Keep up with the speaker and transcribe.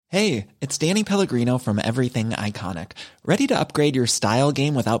Hey, it's Danny Pellegrino from Everything Iconic. Ready to upgrade your style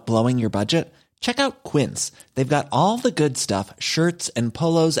game without blowing your budget? Check out Quince. They've got all the good stuff, shirts and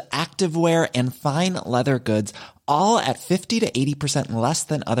polos, activewear, and fine leather goods, all at 50 to 80% less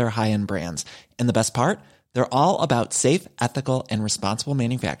than other high-end brands. And the best part? They're all about safe, ethical, and responsible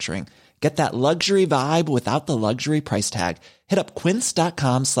manufacturing. Get that luxury vibe without the luxury price tag. Hit up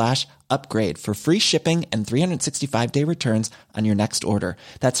quince.com/upgrade for free shipping and 365-day returns on your next order.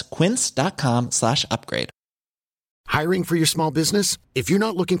 That's quince.com/upgrade. Hiring for your small business? If you're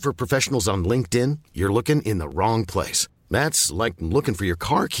not looking for professionals on LinkedIn, you're looking in the wrong place. That's like looking for your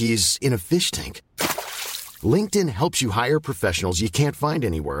car keys in a fish tank. LinkedIn helps you hire professionals you can't find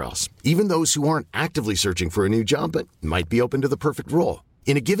anywhere else, even those who aren't actively searching for a new job but might be open to the perfect role.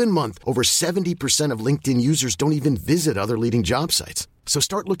 In a given month, over 70% of LinkedIn users don't even visit other leading job sites. So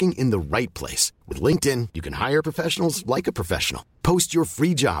start looking in the right place. With LinkedIn, you can hire professionals like a professional. Post your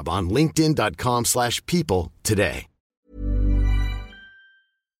free job on linkedin.com/people today.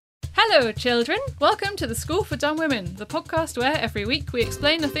 Hello, children. Welcome to the School for Dumb Women, the podcast where every week we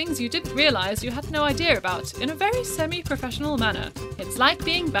explain the things you didn't realise you had no idea about in a very semi-professional manner. It's like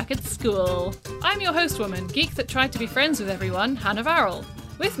being back at school. I'm your host woman, geek that tried to be friends with everyone, Hannah Varrell.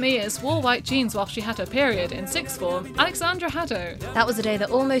 With me is wore white jeans while she had her period in sixth form, Alexandra Haddo. That was a day that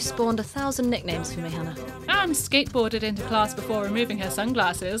almost spawned 1,000 nicknames for me, Hannah. And skateboarded into class before removing her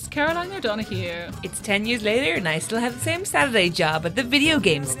sunglasses, Caroline O'Donoghue. It's 10 years later and I still have the same Saturday job at the video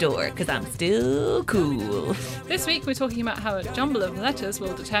game store, because I'm still cool. This week we're talking about how a jumble of letters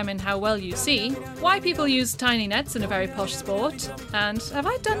will determine how well you see, why people use tiny nets in a very posh sport, and have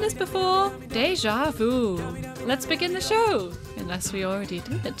I done this before? Déjà vu. Let's begin the show, unless we already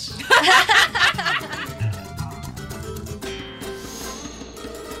did.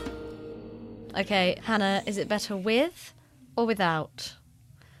 Okay, Hannah, is it better with or without?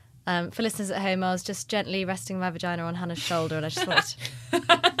 For listeners at home, I was just gently resting my vagina on Hannah's shoulder, and I just wanted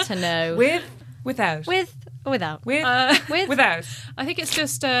to know. With, without. With or without? With, without. I think it's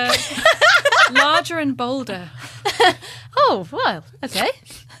just larger and bolder. Oh, well, okay.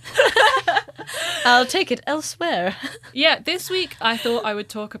 I'll take it elsewhere. Yeah, this week I thought I would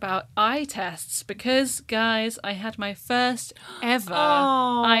talk about eye tests because, guys, I had my first ever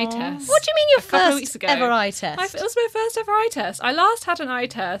eye test. What do you mean your couple of weeks first ago. ever eye test? It was my first ever eye test. I last had an eye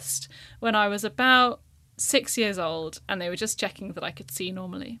test when I was about 6 years old, and they were just checking that I could see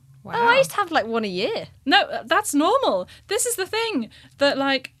normally. Wow. Oh, I used to have like one a year. No, that's normal. This is the thing that,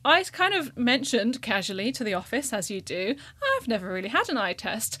 like, I kind of mentioned casually to the office, as you do, I've never really had an eye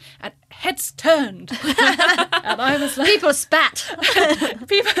test, and heads turned. And I was like... People spat.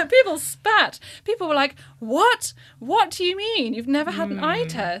 People spat. People were like, what? What do you mean? You've never had an eye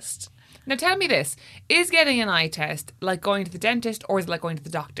test? Now tell me this, is getting an eye test like going to the dentist or is it like going to the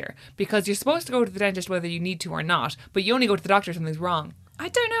doctor? Because you're supposed to go to the dentist whether you need to or not, but you only go to the doctor if something's wrong. I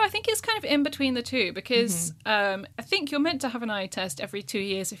don't know. I think it's kind of in between the two because I think you're meant to have an eye test every 2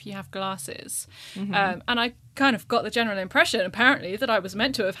 years if you have glasses. And I kind of got the general impression, apparently, that I was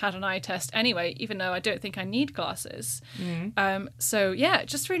meant to have had an eye test anyway, even though I don't think I need glasses. So, yeah, it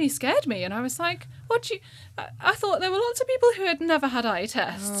just really scared me. And I was like, I thought there were lots of people who had never had eye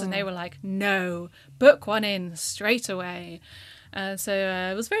tests. And they were like, no, book one in straight away. So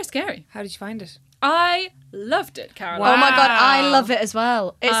it was very scary. How did you find it? I loved it, Caroline. Wow. Oh my God, I love it as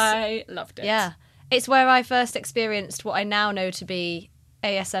well. I loved it. Yeah. It's where I first experienced what I now know to be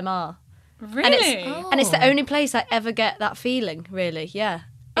ASMR. Really? And it's the only place I ever get that feeling, really, yeah.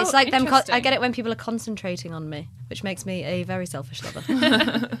 It's like them. I get it when people are concentrating on me, which makes me a very selfish lover.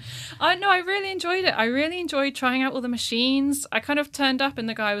 I really enjoyed it. I really enjoyed trying out all the machines. I kind of turned up and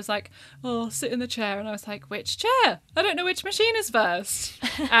the guy was like, oh, sit in the chair. And I was like, which chair? I don't know which machine is first.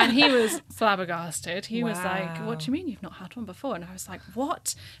 And he was flabbergasted. He was like, what do you mean you've not had one before? And I was like,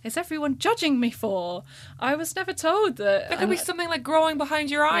 what is everyone judging me for? I was never told that. There could be something like growing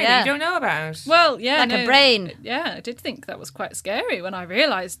behind your eye that you don't know about. Well, yeah. Like a brain. Yeah, I did think that was quite scary when I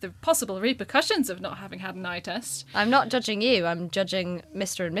realised the possible repercussions of not having had an eye test. I'm not judging you, I'm judging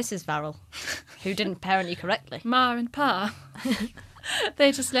Mr. and Mrs. Varrell, who didn't parent you correctly. Ma and Pa.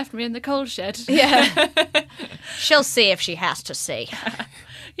 They just left me in the coal shed. Yeah. She'll see if she has to see.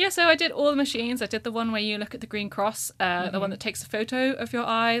 Yeah, so I did all the machines. I did the one where you look at the green cross, the one that takes a photo of your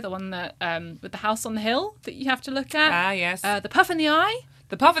eye, the one that with the house on the hill that you have to look at. Ah, yes. The puff in the eye.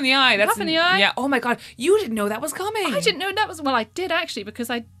 The puff in the eye. That's puff in the eye. Yeah. Oh my God. You didn't know that was coming. I didn't know that was... Well, I did actually, because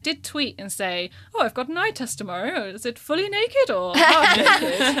I did tweet and say, oh, I've got an eye test tomorrow. Is it fully naked or half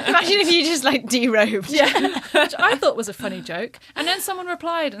naked? Imagine if you just like derobed. Yeah. Which I thought was a funny joke. And then someone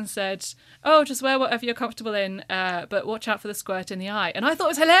replied and said, oh, just wear whatever you're comfortable in, but watch out for the squirt in the eye. And I thought it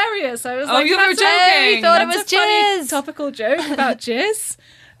was hilarious. I was like, you were that's joking. You thought it that's was a funny jizz. topical joke about jizz.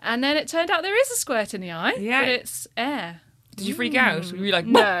 And then it turned out there is a squirt in the eye, Yeah. but it's air. Did you freak out? Were you like,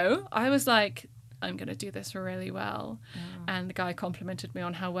 No, I was like, I'm going to do this really well. And the guy complimented me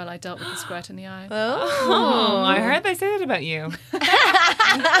on how well I dealt with the squirt in the eye. Oh, I heard they say that about you.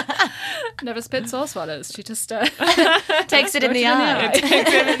 Never spits or swallows. She just Takes it in the eye. Takes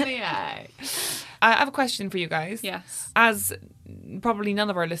it in the eye. I have a question for you guys. Yes. As probably none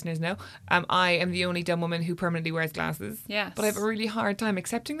of our listeners know, I am the only dumb woman who permanently wears glasses. Yes. But I have a really hard time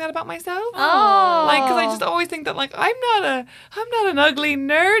accepting that about myself. Oh. Like, because I just always think that, like, I'm not an ugly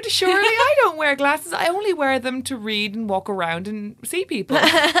nerd. Surely I don't wear glasses. I only wear them to read and walk around and see people,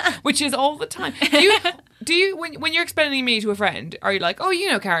 which is all the time. Do you when you're explaining me to a friend, are you like, oh, you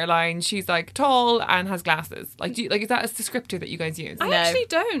know, Caroline, she's like tall and has glasses? Like, is that a descriptor that you guys use? I No, actually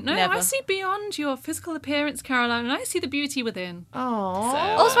don't. No, never. I see beyond your physical appearance, Caroline, and I see the beauty within. Oh.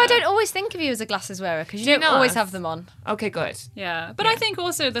 Also, I don't always think of you as a glasses wearer because you Do you don't always not? have them on. Okay, good. Yeah, but I think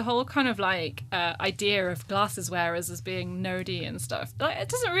also the whole kind of like idea of glasses wearers as being nerdy and stuff, like, it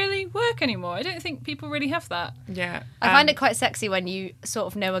doesn't really work anymore. I don't think people really have that. Yeah. I find it quite sexy when you sort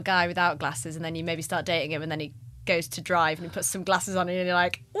of know a guy without glasses and then you maybe start dating him and then he goes to drive and he puts some glasses on and you're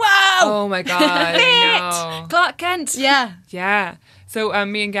like, wow! Oh my God, I know. Clark Kent. Yeah. Yeah. So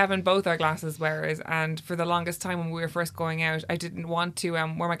me and Gavin both are glasses wearers, and for the longest time when we were first going out, I didn't want to wear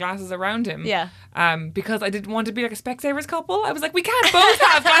my glasses around him. Yeah. Because I didn't want to be like a Specsavers couple. I was like, we can't both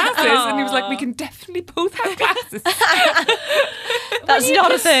have glasses, and he was like, we can definitely both have glasses. That's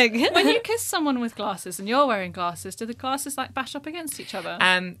not a thing. When you kiss someone with glasses and you're wearing glasses, do the glasses like bash up against each other?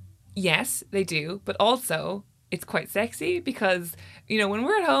 Yes, they do, but also it's quite sexy because, you know, when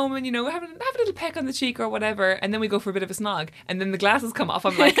we're at home and, you know, have a little peck on the cheek or whatever, and then we go for a bit of a snog, and then the glasses come off,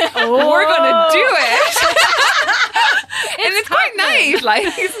 I'm like, oh, we're gonna do it. And it's quite nice. Like,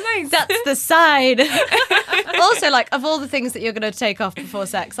 it's nice. That's the side. Also, like, of all the things that you're going to take off before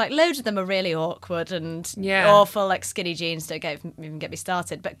sex, like, loads of them are really awkward and awful, like skinny jeans don't even get me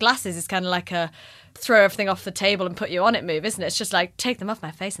started. But glasses is kind of like a throw everything off the table and put you on it move, isn't it? It's just like, take them off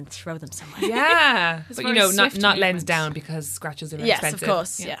my face and throw them somewhere. Yeah. But, you very know, swift not lens movement. down because scratches are very Yes, expensive. of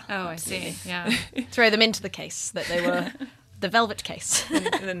course, yeah. Oh, I see. Yeah. Throw them into the case that they were, the velvet case.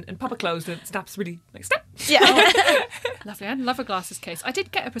 And pop it closed and it snaps really, like, snap. Yeah. Lovely. I'd love a glasses case. I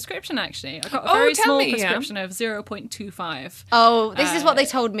did get a prescription, actually. I got a Oh, very tell small me, yeah. prescription of 0.25. Oh, this is what they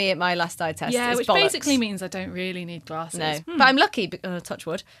told me at my last eye test. Yeah, It's which bollocks. basically means I don't really need glasses. No. But I'm lucky, touch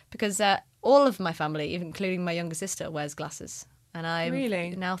wood, because all of my family, even including my younger sister, wears glasses. And I'm Really?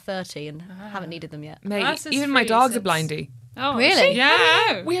 now 30 and haven't needed them yet. Mate, Glasses even my free dog's a since- blindy. Oh, Really? is she? Yeah. How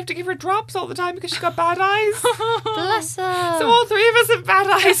do you know? We have to give her drops all the time because she's got bad eyes. Bless her. So all three of us have bad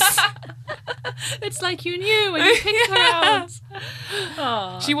eyes. It's like you knew when you picked her out.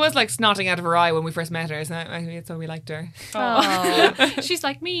 Oh. She was like snotting out of her eye when we first met her, so I think that's why we liked her. She's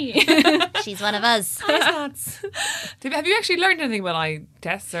like me. She's one of us. Have you actually learned anything about eye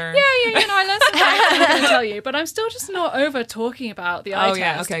tests? Or? Yeah, you know, I learned some facts I'm going to tell you, but I'm still just not over talking about the eye Oh, test.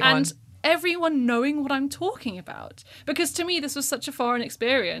 yeah, okay, go on. And everyone knowing what I'm talking about. Because to me, this was such a foreign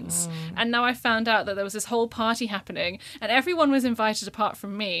experience. And now I found out that there was this whole party happening, and everyone was invited apart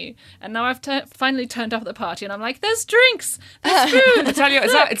from me. And now I've finally turned up at the party, and I'm like, there's drinks, there's food. I tell you,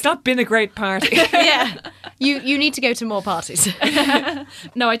 it's not been a great party. Yeah. You need to go to more parties.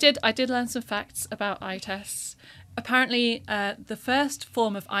 No, I did learn some facts about eye tests. Apparently, the first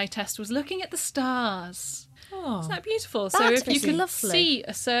form of eye test was looking at the stars. Isn't that beautiful? So That's if you really can lovely. see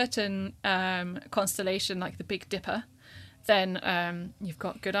a certain constellation like the Big Dipper, then you've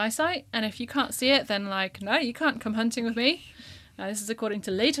got good eyesight. And if you can't see it, then like, no, you can't come hunting with me. This is according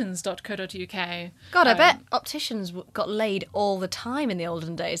to laytons.co.uk. God, I bet opticians got laid all the time in the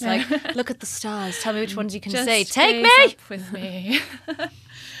olden days. Like, look at the stars. Tell me which ones you can Just see. Take gaze me! up with me.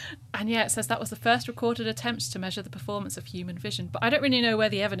 And yeah, it says that was the first recorded attempt to measure the performance of human vision. But I don't really know where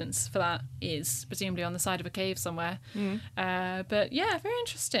the evidence for that is, presumably on the side of a cave somewhere. But yeah, very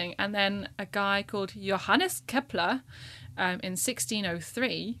interesting. And then a guy called Johannes Kepler in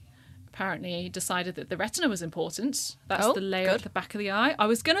 1603 apparently decided that the retina was important. That's Oh, the layer good. at the back of the eye. I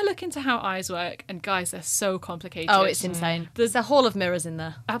was going to look into how eyes work, and guys, they're so complicated. Oh, it's insane. There's a hall of mirrors in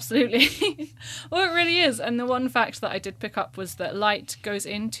there. Absolutely. Well, it really is. And the one fact that I did pick up was that light goes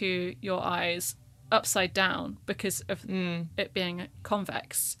into your eyes upside down because of it being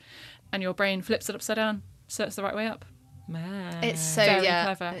convex, and your brain flips it upside down so it's the right way up. Man. It's so Very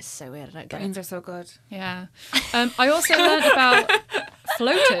clever. It's so weird. I don't get Brains it. are so good. Yeah. I also learned about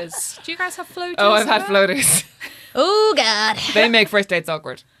floaters. Do you guys have floaters? Oh, I've had ever? floaters. Oh God. They make first dates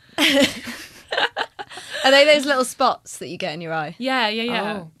awkward. Are they those little spots that you get in your eye? Yeah.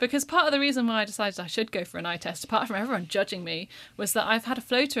 Oh. Because part of the reason why I decided I should go for an eye test, apart from everyone judging me, was that I've had a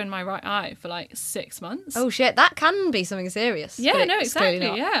floater in my right eye for like 6 months. Oh shit, that can be something serious. Yeah, but no, it's clearly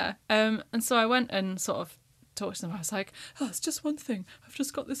exactly. not. Yeah. And so I went and sort of talked to them. I was like, oh, it's just one thing. I've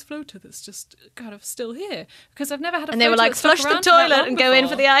just got this floater that's just kind of still here because I've never had a floater. And they were like, that's stuck flush the around for that toilet long and go in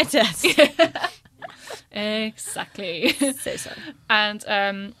for before." the eye test. Exactly. So sorry. And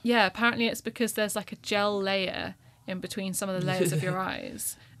apparently it's because there's like a gel layer in between some of the layers of your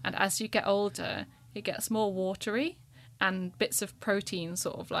eyes. And as you get older, it gets more watery and bits of protein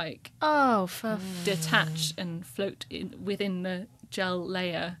sort of like Oh, for detach and float within the gel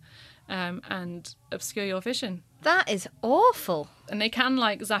layer and obscure your vision. that is awful. And they can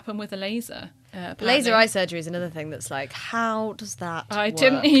like zap them with a laser. Apparently. Laser eye surgery is another thing that's like, how does that I work?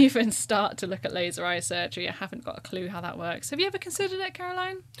 didn't even start to look at laser eye surgery. I haven't got a clue how that works. Have you ever considered it,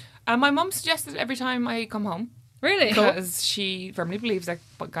 Caroline? My mum suggests it every time I come home. Really? Because she firmly believes that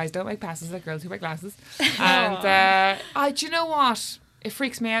guys don't make passes like girls who wear glasses. And do you know what? It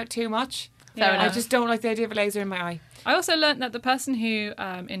freaks me out too much. Fair I enough. just don't like the idea of a laser in my eye. I also learnt that the person who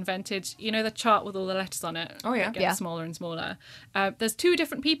invented, the chart with all the letters on it. Oh, yeah. that gets Yeah. smaller and smaller. There's 2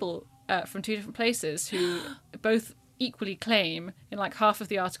 different people from 2 different places who both equally claim in like half of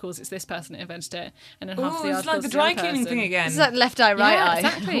the articles it's this person that invented it, and in half of Oh, the it's articles like the it's dry other cleaning person. thing again. It's like left eye, right Yeah, eye.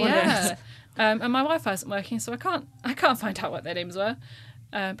 exactly. Yeah. And my Wi-Fi isn't working, so I can't find out what their names were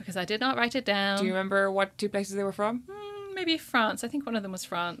because I did not write it down. Do you remember what 2 places they were from? Maybe France. I think one of them was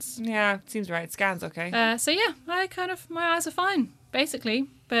France. Yeah, seems right. Scans okay. So yeah, my eyes are fine basically.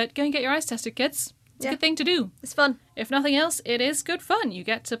 But go and get your eyes tested, kids. It's a Yeah. good thing to do. It's fun. If nothing else, it is good fun. You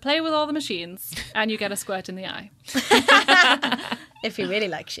get to play with all the machines and you get a squirt in the eye. If he really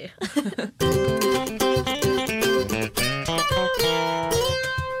likes you.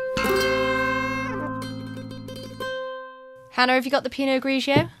 Hannah, have you got the Pinot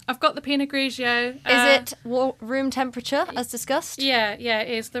Grigio? I've got the Pinot Grigio. Is it room temperature, as discussed? Yeah, it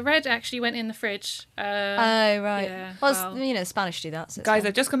is. The red actually went in the fridge. Oh, right. yeah, well, well. Spanish do that. So it's Guys, fine.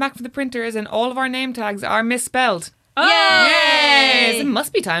 I've just come back from the printers and all of our name tags are misspelled. Oh! Yes! It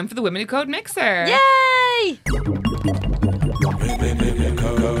must be time for the Women Who Code Mixer. Yay!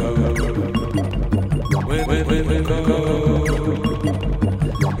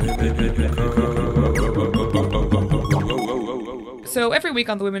 So every week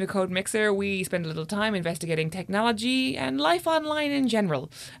on the Women Who Code Mixer, we spend a little time investigating technology and life online in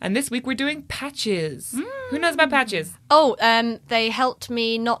general. And this week we're doing patches. Who knows about patches? Oh, they helped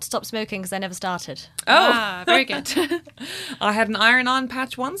me not stop smoking because I never started. Ah, very good. I had an iron-on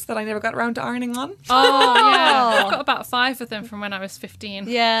patch once that I never got around to ironing on. Oh, yeah. I've got about 5 of them from when I was 15.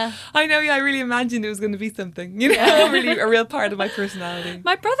 Yeah. I know, yeah, I really imagined it was going to be something. Really a real part of my personality.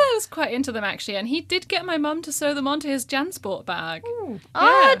 My brother was quite into them, actually, and he did get my mum to sew them onto his Jansport bag. Oh,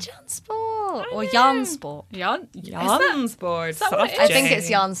 Yeah. Jansport. Or Jansport. Jansport. that what it soft is? I think J. it's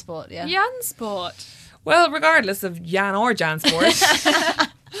Jansport, yeah. Jansport. Well, regardless of Jan or Jansport,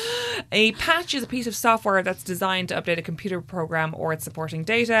 a patch is a piece of software that's designed to update a computer program or its supporting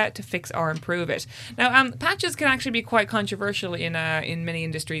data to fix or improve it. Now, patches can actually be quite controversial in many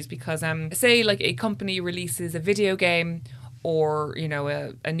industries because, say, like a company releases a video game or,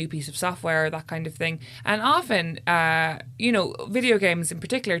 a new piece of software, that kind of thing. And often, video games in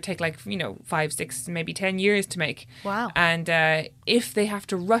particular take 5, 6, maybe 10 years to make. Wow. And if they have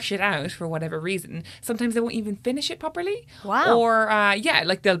to rush it out for whatever reason, sometimes they won't even finish it properly. Wow. Or,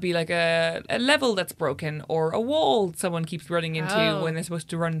 there'll be like a level that's broken or a wall someone keeps running into when they're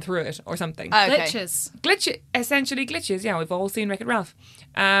supposed to run through it or something. Okay. Glitches. Essentially glitches, yeah, we've all seen Wreck-It Ralph.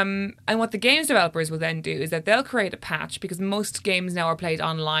 And what the games developers will then do is that they'll create a patch because most games now are played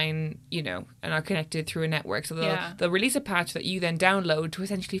online, and are connected through a network. So they'll release a patch that you then download to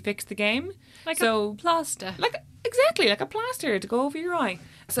essentially fix the game. Like a plaster. Exactly, like a plaster to go over your eye.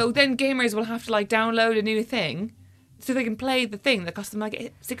 So then gamers will have to download a new thing so they can play the thing that costs them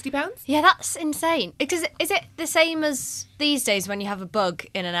 £60. Yeah, that's insane. Because is it the same as these days when you have a bug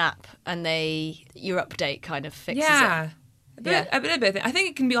in an app and your update kind of fixes it? A bit. I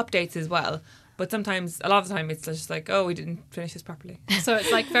think it can be updates as well. But sometimes, a lot of the time, it's just like, oh, we didn't finish this properly. So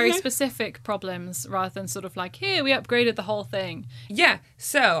it's like very specific problems rather than sort of like, here, we upgraded the whole thing. Yeah.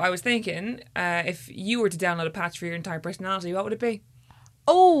 So I was thinking, if you were to download a patch for your entire personality, what would it be?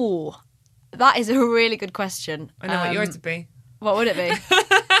 Oh, That is a really good question. I know what yours would be. What would it be?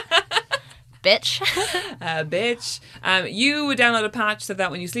 Bitch. Bitch. You would download a patch so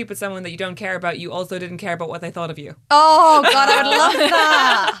that when you sleep with someone that you don't care about, you also didn't care about what they thought of you. Oh, God, I would love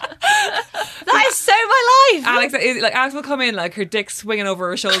that. That is so my life. Alex will come in, like, her dick swinging over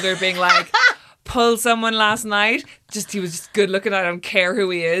her shoulder, being like, pulled someone last night. He was just good looking. I don't care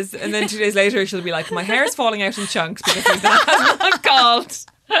who he is. And then 2 days later, she'll be like, my hair's falling out in chunks because he's not called.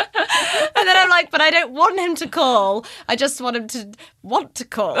 And then I'm like, but I don't want him to call. I just want him to want to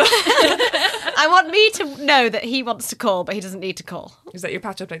call. I want me to know that he wants to call, but he doesn't need to call. Is that your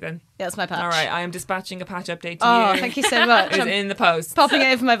patch update then? Yeah, that's my patch. All right, I am dispatching a patch update to you. Oh, thank you so much. It's in the post. Popping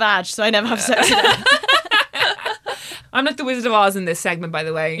it over my badge so I never have sex again. I'm like the Wizard of Oz in this segment, by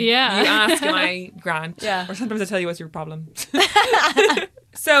the way. Yeah. You ask and I grant. Yeah. Or sometimes I tell you what's your problem.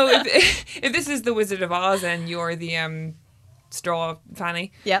 So if this is the Wizard of Oz and you're the straw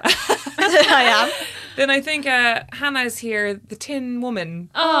fanny. Yep. I am. Then I think Hannah's here, the Tin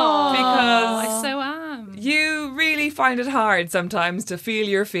Woman. Oh, because I so am. you really find it hard sometimes to feel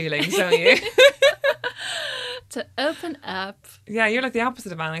your feelings, don't you? To open up. Yeah, you're like the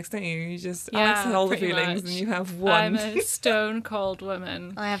opposite of Alex, don't you? You just Yeah, Alex has all the pretty feelings much. and you have one. I'm a stone cold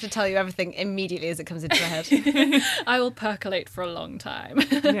woman. I have to tell you everything immediately as it comes into my head. I will percolate for a long time.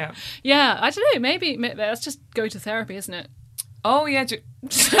 Yeah. Yeah, I don't know. Maybe let's just go to therapy, isn't it? Oh yeah. Do you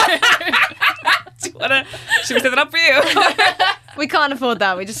wanna, should we set that up for you? We can't afford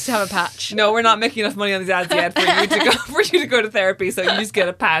that. We just have a patch. No, we're not making enough money on these ads yet for you to go to therapy. So you just get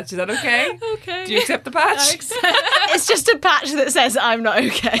a patch. Is that okay? Okay. Do you accept the patch? It's just a patch that says I'm not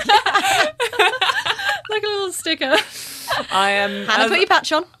okay. Like a little sticker I am. Hannah, put your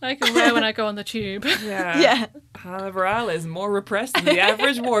patch on. I can wear when I go on the tube. Yeah. Yeah. Hannah Varel is more repressed than the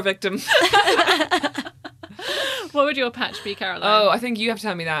average war victim. What would your patch be, Caroline? Oh, I think you have to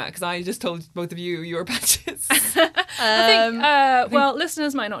tell me that because I just told both of you your patches. I think, well,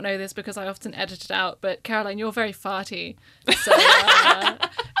 listeners might not know this because I often edit it out, but Caroline, you're very farty. So,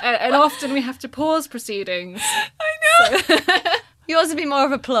 and often we have to pause proceedings. I know. Yours would be more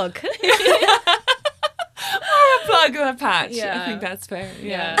of a plug. Or a plug and a patch. Yeah. I think that's fair.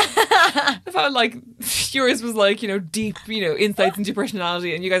 Yeah. I felt like yours was like, deep, insights into your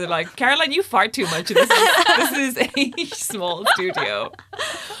personality, and you guys are like, Caroline, you fart too much. And this is a small studio.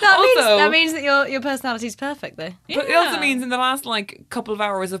 That means that your personality is perfect, though. But it also means in the last couple of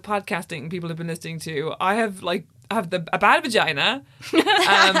hours of podcasting people have been listening to, I have a bad vagina,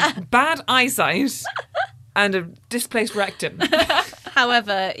 bad eyesight, and a displaced rectum.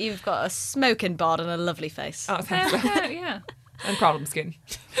 However, you've got a smoking bod and a lovely face. Oh, thanks. Yeah. And problem skin.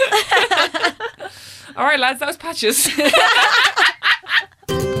 All right, lads, that was patches.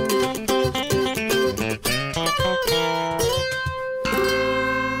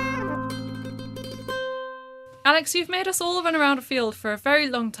 Alex, you've made us all run around a field for a very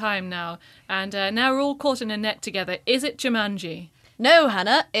long time now, and now we're all caught in a net together. Is it Jumanji? No,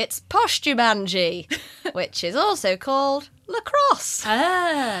 Hannah, it's Posh Jumanji, which is also called lacrosse.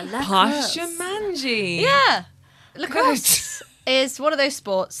 Posh Jumanji. Yeah. Lacrosse is one of those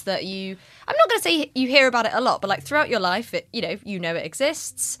sports that I'm not going to say you hear about it a lot, but throughout your life, you know it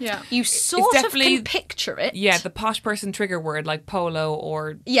exists. Yeah. You sort of can picture it. Yeah, the posh person trigger word like polo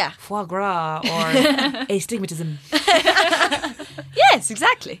or foie gras or astigmatism. Yes,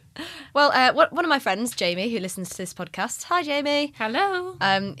 exactly. Well, one of my friends, Jamie, who listens to this podcast. Hi, Jamie. Hello.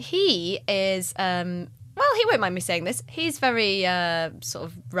 He is... well, he won't mind me saying this. He's very sort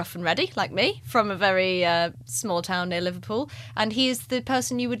of rough and ready, like me, from a very small town near Liverpool. And he is the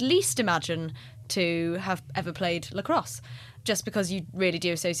person you would least imagine to have ever played lacrosse, just because you really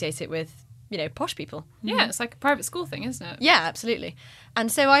do associate it with, posh people. Yeah, it's like a private school thing, isn't it? Yeah, absolutely. And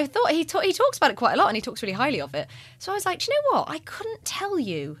so I thought he talks about it quite a lot, and he talks really highly of it. So I was like, do you know what? I couldn't tell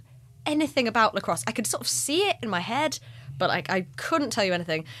you anything about lacrosse. I could sort of see it in my head, but I couldn't tell you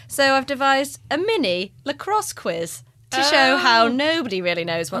anything. So I've devised a mini lacrosse quiz to show how nobody really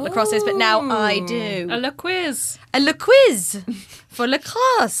knows what lacrosse is, but now I do. A le quiz. A le quiz for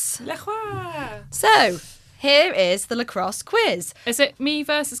lacrosse. So here is the lacrosse quiz. Is it me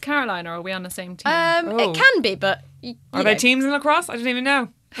versus Caroline, or are we on the same team? It can be, but Are there teams in lacrosse? I don't even know.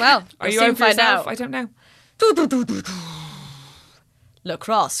 Well, Are we'll you soon out for find yourself? out. I don't know.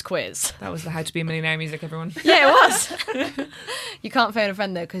 Lacrosse quiz. That was the How to Be a Millionaire music, everyone. Yeah, it was. You can't phone a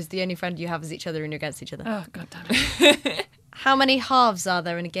friend, though, because the only friend you have is each other and you're against each other. Oh, God damn it. How many halves are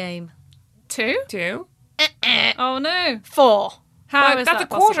there in a game? 2? 2. Oh, no. 4. How is That's that a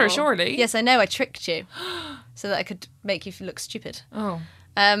quarter, possible? surely. Yes, I know, I tricked you. So that I could make you look stupid. Oh.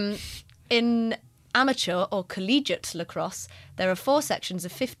 In amateur or collegiate lacrosse, there are 4 sections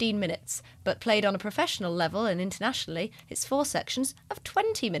of 15 minutes, but played on a professional level and internationally, it's 4 sections of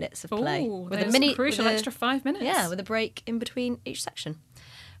 20 minutes of play. Ooh, with a crucial extra 5 minutes. Yeah, with a break in between each section.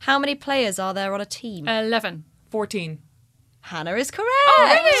 How many players are there on a team? 11. 14. Hannah is correct.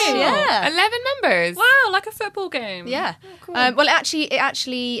 Oh, really? Yeah. 11 members. Wow, like a football game. Yeah. Oh, cool. Well, it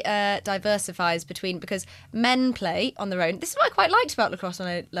actually diversifies between, because men play on their own. This is what I quite liked about lacrosse when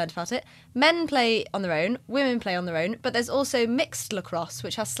I learned about it. Men play on their own, women play on their own, but there's also mixed lacrosse,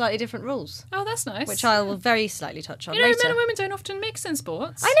 which has slightly different rules, Oh, that's nice. which I will very slightly touch on You know, later. men and women don't often mix in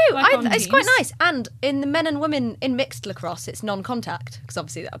sports. I know, like on it's quite teams. nice. And in the men and women in mixed lacrosse, it's non-contact, because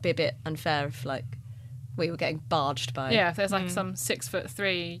obviously that would be a bit unfair if, like, we were getting barged by... Yeah, if there's like some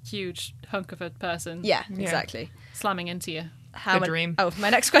 6'3" huge hunk of a person Yeah, exactly. slamming into you. How The dream. Oh, my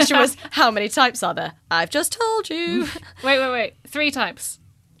next question was, how many types are there? I've just told you. Wait. 3 types.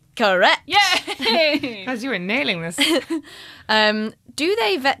 Correct. Yay! Guys, you were nailing this. Do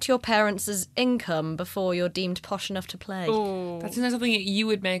they vet your parents' income before you're deemed posh enough to play? Ooh. That's not something that you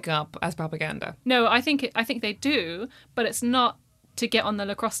would make up as propaganda. No, I think they do, but it's not to get on the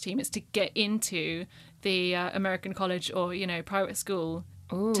lacrosse team. It's to get into the American college or, private school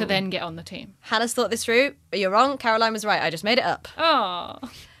to then get on the team. Hannah's thought this through, but you're wrong. Caroline was right. I just made it up. Oh.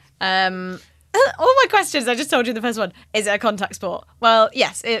 All my questions, I just told you the first one. Is it a contact sport? Well,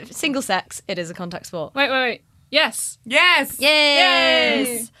 yes. Single sex, it is a contact sport. Wait. Yes. Yes!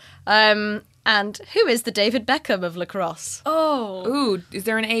 Yes! And who is the David Beckham of lacrosse? Oh. Ooh, is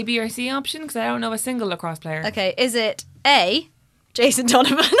there an A, B, or C option? Because I don't know a single lacrosse player. Okay, is it A, Jason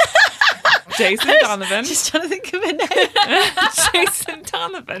Donovan? Jason Donovan. Just trying to think of a name. Jason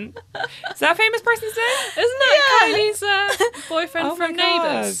Donovan. Is that a famous person's name? Isn't that Kylie's boyfriend Oh my from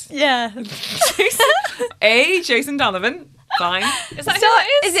God. Neighbours? Yeah. A, Jason Donovan. Fine. Is that who that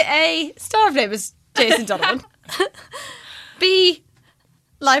is? Is it A, star of neighbours, Jason Donovan? B,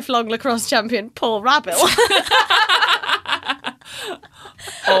 lifelong lacrosse champion, Paul Rabbill?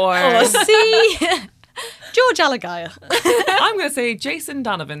 Or C, George Allagire? I'm going to say Jason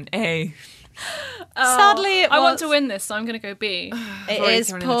Donovan. A. Sadly, I want to win this, so I'm going to go B. It already is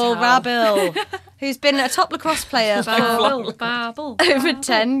thrown in the Paul towel. Rabbill, who's been a top lacrosse player for Babble. over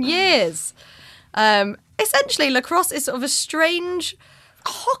 10 years. Essentially, lacrosse is sort of a strange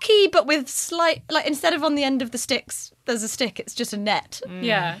hockey, but with slight, like, instead of on the end of the sticks, there's a stick, it's just a net.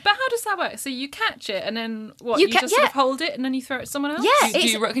 Yeah. But how does that work? So you catch it and then what? You You, ca- just sort yeah. of hold it and then you throw it at someone else? Yeah,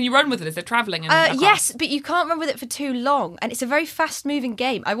 Can you run with it? Is it travelling? yes, but you can't run with it for too long, and it's a very fast-moving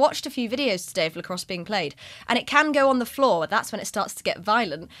game. I watched a few videos today of lacrosse being played, and it can go on the floor. That's when it starts to get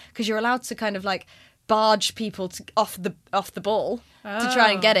violent, because you're allowed to kind of like barge people off the ball to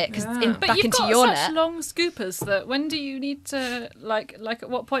try and get it But back you've into got your such net. long scoopers that when do you need to, like at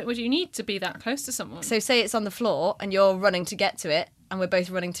what point would you need to be that close to someone? So say it's on the floor and you're running to get to it, and we're both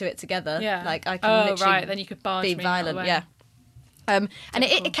running to it together. Yeah. Like I can literally right, then you could barge be me violent. away. Yeah. And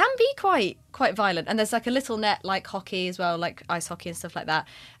it can be quite violent, and there's like a little net like hockey as well, like ice hockey and stuff like that.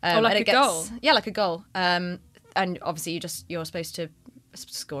 like and a goal? Yeah, like a goal. And obviously you're supposed to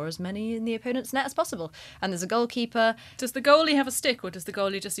score as many in the opponent's net as possible. And there's a goalkeeper. Does the goalie have a stick, or does the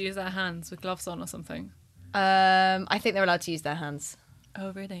goalie just use their hands with gloves on or something? I think they're allowed to use their hands.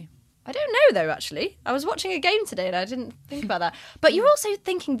 Oh, really? I don't know, though, actually. I was watching a game today and I didn't think about that. But you're also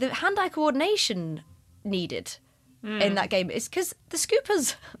thinking the hand-eye coordination needed in that game is because the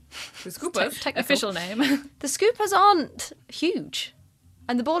scoopers... The scoopers? technical. Official name. The scoopers aren't huge.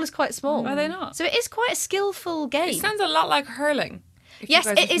 And the ball is quite small. Are they not? So it is quite a skillful game. It sounds a lot like hurling. If Yes,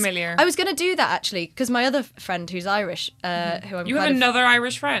 you guys it are is. familiar. I was going to do that, actually, because my other friend who's Irish, who I'm You kind have of... another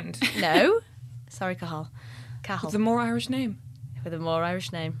Irish friend No. Sorry, Cahal. with a more Irish name. With a more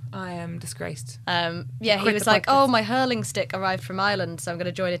Irish name. I am disgraced. Yeah, he Quit was the like, podcast. "Oh, my hurling stick arrived from Ireland, so I'm going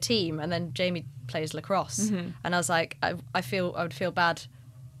to join a team." And then Jamie plays lacrosse, and I was like, I would feel bad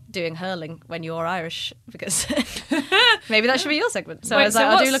doing hurling when you're Irish, because maybe that should be your segment. So I was like,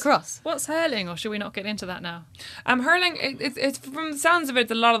 I'll do lacrosse. What's hurling, or should we not get into that now? Hurling. It's from the sounds of it,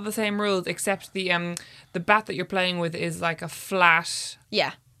 it's a lot of the same rules, except the bat that you're playing with is like a flat.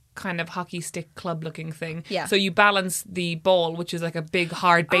 Yeah, Kind of hockey stick club looking thing. Yeah. So you balance the ball, which is like a big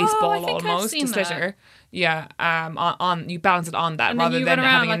hard baseball I think I've almost seen to slitter. Yeah. On you balance it on that And rather then you than run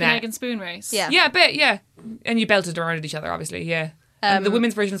around having like a an net. egg and spoon race. Yeah. Yeah, a bit. Yeah. And you belt it around each other, obviously. Yeah. And the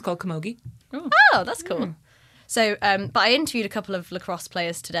women's version is called camogie. Oh, that's cool. So, but I interviewed a couple of lacrosse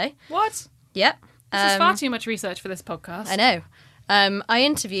players today. What? Yep. This is far too much research for this podcast. I know. I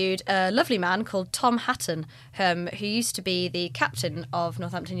interviewed a lovely man called Tom Hatton, who used to be the captain of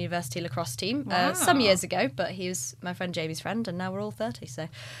Northampton University lacrosse team some years ago, but he was my friend Jamie's friend, and now we're all 30. So,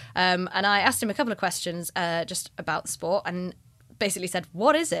 and I asked him a couple of questions just about the sport, and basically said,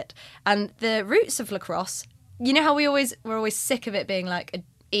 "What is it?" And the roots of lacrosse. You know how we're always sick of it being like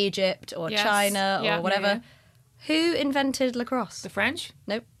Egypt or China or whatever. Yeah. Who invented lacrosse? The French?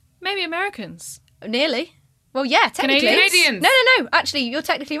 Nope. Maybe Americans. Nearly. Well, yeah, technically. Canadians. No. Actually, you're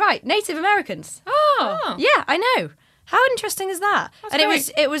technically right. Native Americans. Oh. Yeah, I know. How interesting is that? That's and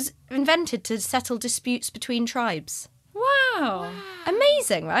great. it was invented to settle disputes between tribes. Wow.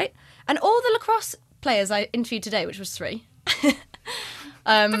 Amazing, right? And all the lacrosse players I interviewed today, which was 3. That's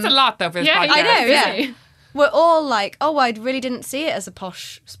a lot, though, for this podcast. I know, yeah. Busy. We're all like, oh, I really didn't see it as a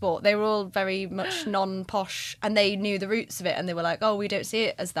posh sport. They were all very much non-posh, and they knew the roots of it, and they were like, oh, we don't see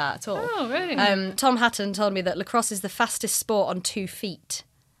it as that at all. Oh, really? Tom Hatton told me that lacrosse is the fastest sport on 2 feet.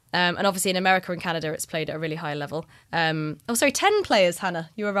 And obviously in America and Canada, it's played at a really high level. 10 players, Hannah.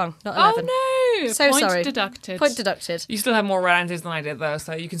 You were wrong, not 11. Oh, no. So Point sorry. deducted. Point deducted. You still have more right answers than I did, though,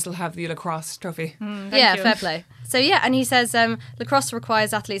 so you can still have the lacrosse trophy. Yeah, you. fair play. So yeah, and he says lacrosse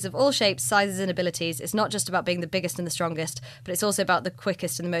requires athletes of all shapes, sizes and abilities. It's not just about being the biggest and the strongest, but it's also about the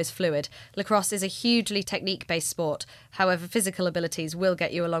quickest and the most fluid. Lacrosse is a hugely technique-based sport. However, physical abilities will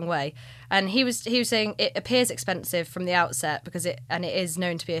get you a long way. And he was saying it appears expensive from the outset because it is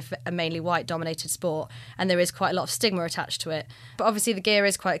known to be a mainly white-dominated sport, and there is quite a lot of stigma attached to it. But obviously the gear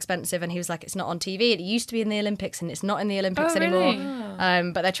is quite expensive, and he was like, it's not on TV. It used to be in the Olympics, and it's not in the Olympics anymore.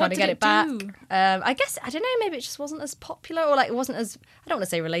 Really? But they're trying What to get did it back. do? I guess, I don't know, maybe it just wasn't as popular, or like it wasn't as, I don't want to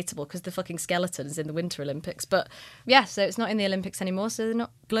say relatable because the fucking skeleton's in the Winter Olympics, but yeah, so it's not in the Olympics anymore, so they're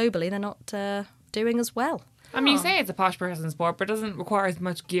not globally, they're not doing as well. I mean, you say it's a posh person's sport, but it doesn't require as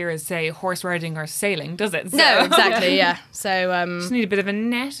much gear as, say, horse riding or sailing, does it? So, No, exactly, yeah. So, just need a bit of a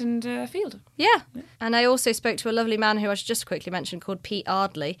net and a field. yeah. And I also spoke to a lovely man who I should just quickly mention called Pete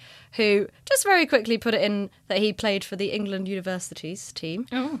Ardley, who just very quickly put it in that he played for the England Universities team.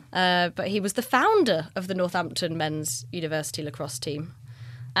 But he was the founder of the Northampton men's university lacrosse team.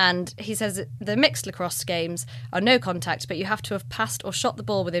 And he says that the mixed lacrosse games are no contact, but you have to have passed or shot the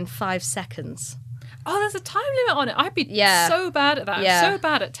ball within 5 seconds. Oh, there's a time limit on it. I'd be so bad at that. Yeah. I'm so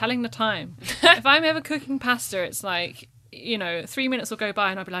bad at telling the time. If I'm ever cooking pasta, it's like, 3 minutes will go by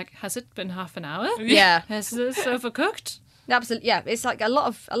and I'll be like, has it been half an hour? Yeah. Has this overcooked? Absolutely, yeah. It's like a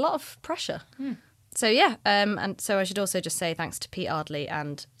lot of pressure. So yeah, and so I should also just say thanks to Pete Ardley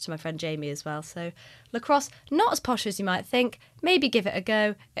and to my friend Jamie as well. So lacrosse, not as posh as you might think. Maybe give it a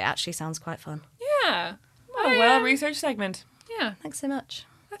go. It actually sounds quite fun. Yeah. What a well-researched segment. Yeah. Thanks so much.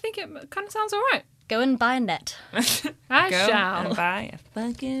 I think it kind of sounds all right. Go and buy a net. I Go shall. and buy a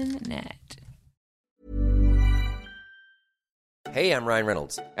fucking net. Hey, I'm Ryan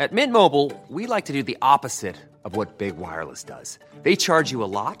Reynolds. At Mint Mobile, we like to do the opposite of what Big Wireless does. They charge you a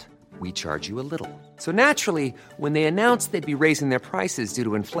lot, we charge you a little. So naturally, when they announced they'd be raising their prices due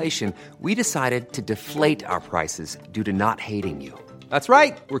to inflation, we decided to deflate our prices due to not hating you. That's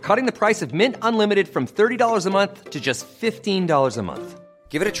right. We're cutting the price of Mint Unlimited from $30 a month to just $15 a month.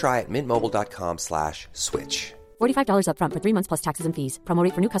 Give it a try at mintmobile.com/switch. $45 up front for 3 months plus taxes and fees. Promo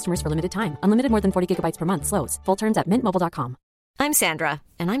rate for new customers for limited time. Unlimited more than 40 gigabytes per month. Slows full terms at mintmobile.com. I'm Sandra,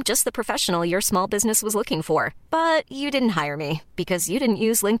 and I'm just the professional your small business was looking for. But you didn't hire me because you didn't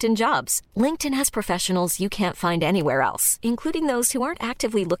use LinkedIn Jobs. LinkedIn has professionals you can't find anywhere else, including those who aren't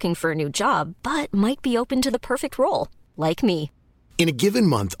actively looking for a new job, but might be open to the perfect role, like me. In a given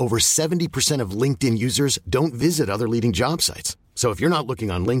month, over 70% of LinkedIn users don't visit other leading job sites. So if you're not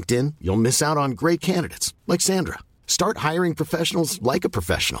looking on LinkedIn, you'll miss out on great candidates like Sandra. Start hiring professionals like a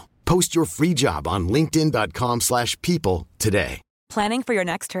professional. Post your free job on linkedin.com/people today. Planning for your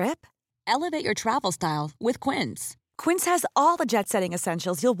next trip? Elevate your travel style with Quince. Quince has all the jet-setting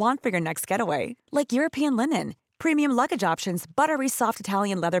essentials you'll want for your next getaway, like European linen, premium luggage options, buttery soft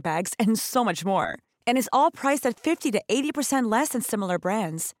Italian leather bags, and so much more. And is all priced at 50 to 80% less than similar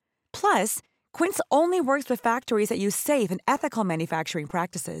brands. Plus, Quince only works with factories that use safe and ethical manufacturing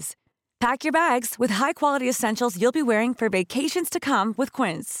practices. Pack your bags with high-quality essentials you'll be wearing for vacations to come with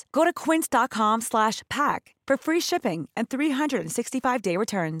Quince. Go to quince.com/pack for free shipping and 365-day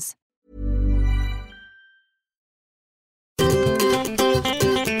returns.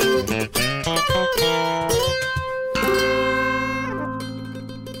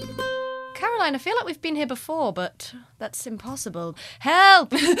 Caroline, I feel like we've been here before, but that's impossible.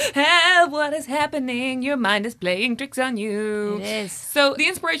 Help! Help, what is happening? Your mind is playing tricks on you. It is. So the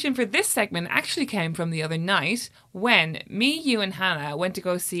inspiration for this segment actually came from the other night when me, you and Hannah went to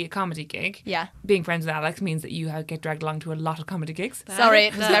go see a comedy gig. Yeah. Being friends with Alex means that you get dragged along to a lot of comedy gigs. Sorry,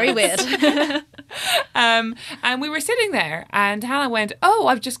 it was very weird. And we were sitting there and Hannah went, oh,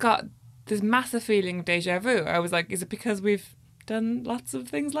 I've just got this massive feeling of deja vu. I was like, is it because we've done lots of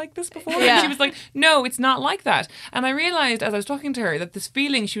things like this before? Yeah. And she was like, no, it's not like that. And I realised as I was talking to her that this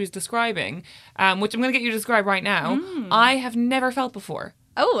feeling she was describing, which I'm going to get you to describe right now, I have never felt before.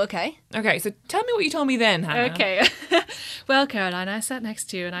 Oh, okay. Okay, so tell me what you told me then, Hannah. Okay. Well, Caroline, I sat next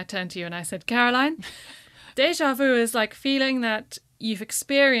to you and I turned to you and I said, Caroline, deja vu is like feeling that you've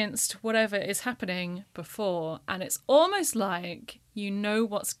experienced whatever is happening before, and it's almost like you know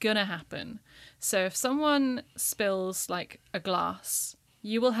what's gonna happen. So if someone spills like a glass,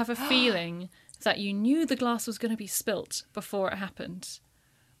 you will have a feeling that you knew the glass was going to be spilt before it happened.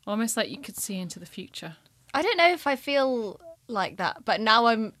 Almost like you could see into the future. I don't know if I feel like that, but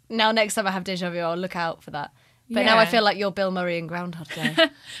now next time I have deja vu, I'll look out for that. But now I feel like you're Bill Murray in Groundhog Day.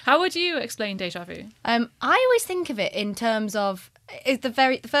 How would you explain deja vu? I always think of it in terms of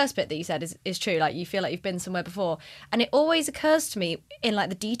the first bit that you said is true. Like you feel like you've been somewhere before, and it always occurs to me in like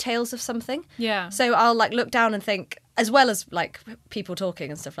the details of something. Yeah. So I'll like look down and think, as well as like people talking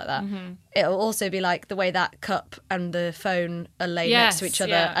and stuff like that. Mm-hmm. It'll also be like the way that cup and the phone are laid next to each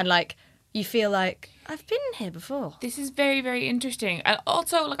other, and like you feel like I've been here before. This is very, very interesting, and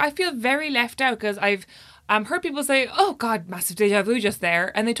also like I feel very left out because I've heard people say, oh God, massive deja vu just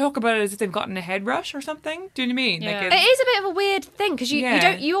there. And they talk about it as if they've gotten a head rush or something. Do you know what I mean? Yeah. Like it is a bit of a weird thing because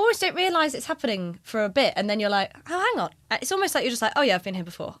you always don't realise it's happening for a bit. And then you're like, oh, hang on. It's almost like you're just like, oh yeah, I've been here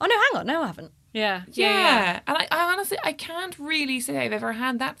before. Oh no, hang on. No, I haven't. Yeah. And I honestly, I can't really say I've ever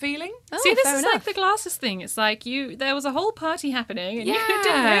had that feeling. See, this fair is enough. like the glasses thing. It's like there was a whole party happening and you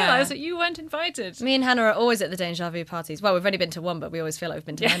didn't realise that you weren't invited. Me and Hannah are always at the deja vu parties. Well, we've only been to one, but we always feel like we've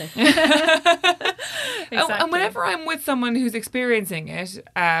been to many. Exactly. And whenever I'm with someone who's experiencing it,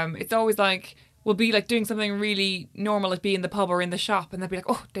 it's always like, we'll be like doing something really normal, like be in the pub or in the shop, and they'll be like,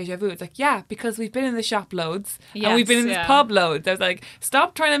 oh, deja vu. It's like, yeah, because we've been in the shop loads and we've been in this pub loads. I was like,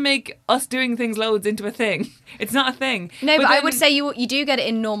 stop trying to make us doing things loads into a thing. It's not a thing. No, but I would say you do get it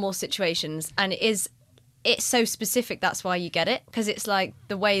in normal situations, and it's so specific. That's why you get it, because it's like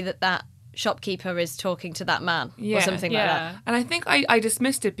the way that shopkeeper is talking to that man or something like that. And I think I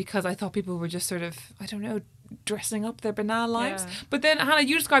dismissed it because I thought people were just sort of, I don't know, dressing up their banal lives. Yeah. But then Hannah,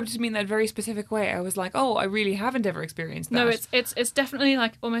 you described it to me in that very specific way. I was like, oh, I really haven't ever experienced that. No, it's definitely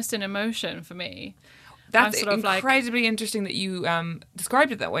like almost an emotion for me. That's sort of incredibly interesting that you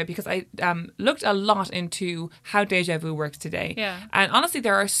described it that way, because I looked a lot into how deja vu works today. Yeah. And honestly,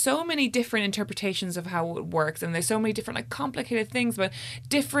 there are so many different interpretations of how it works, and there's so many different like complicated things, but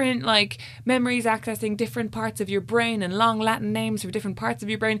different like memories accessing different parts of your brain and long Latin names for different parts of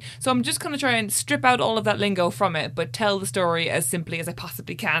your brain. So I'm just going to try and strip out all of that lingo from it, but tell the story as simply as I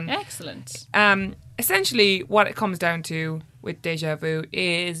possibly can. Excellent. Essentially, what it comes down to with deja vu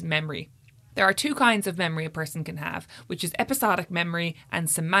is memory. There are two kinds of memory a person can have, which is episodic memory and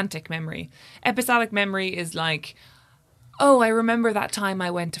semantic memory. Episodic memory is like, oh, I remember that time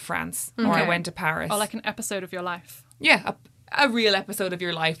I went to France or I went to Paris. Or like an episode of your life. Yeah, a real episode of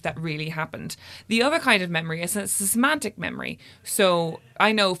your life that really happened. The other kind of memory is a semantic memory. So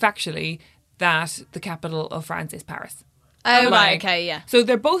I know factually that the capital of France is Paris. Oh, right, okay, yeah. So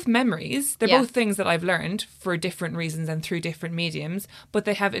they're both memories. They're both things that I've learned for different reasons and through different mediums, but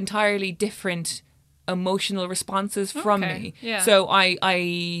they have entirely different emotional responses from me. Yeah. So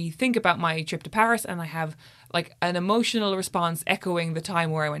I think about my trip to Paris and I have like an emotional response echoing the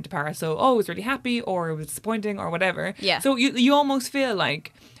time where I went to Paris. So, I was really happy or it was disappointing or whatever. Yeah. So you almost feel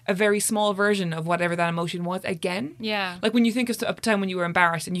like a very small version of whatever that emotion was again. Yeah. Like when you think of a time when you were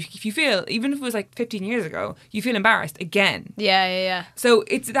embarrassed and if you feel, even if it was like 15 years ago, you feel embarrassed again. Yeah. So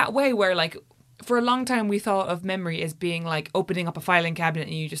it's that way where like for a long time we thought of memory as being like opening up a filing cabinet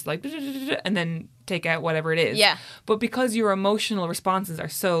and you just like and then take out whatever it is. Yeah. But because your emotional responses are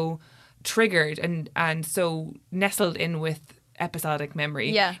so triggered and so nestled in with episodic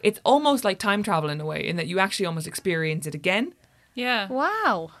memory, it's almost like time travel in a way, in that you actually almost experience it again. Yeah.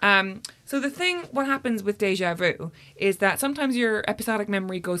 Wow. So what happens with deja vu is that sometimes your episodic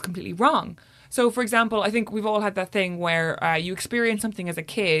memory goes completely wrong. So, for example, I think we've all had that thing where you experience something as a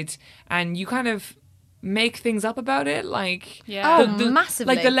kid and you kind of make things up about it, like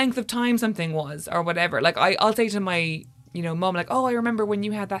massively, like the length of time something was or whatever. Like I'll say to my mum, like, oh, I remember when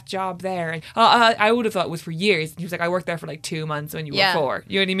you had that job there. And I would have thought it was for years. And he was like, I worked there for like 2 months when you were 4.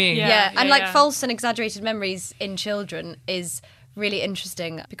 You know what I mean? Yeah. And like false and exaggerated memories in children is really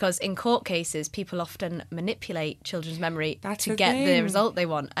interesting because in court cases, people often manipulate children's memory to get the result they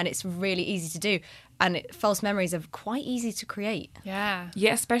want. And it's really easy to do. And false memories are quite easy to create. Yeah.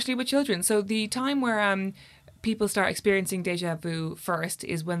 Yeah, especially with children. So the time where people start experiencing déjà vu first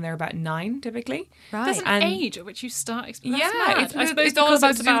is when they're about 9, typically. Right. There's an age at which you start experiencing. Yeah, it's all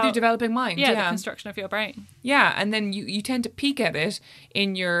about to do with your developing mind. Yeah, the construction of your brain. Yeah, and then you tend to peak at it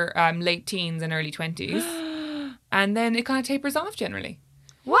in your late teens and early 20s. And then it kind of tapers off generally.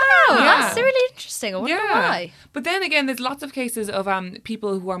 Wow, that's really interesting. I wonder why. But then again, there's lots of cases of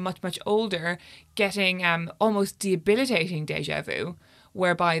people who are much, much older getting almost debilitating déjà vu,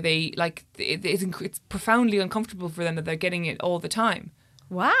 whereby they it's profoundly uncomfortable for them that they're getting it all the time.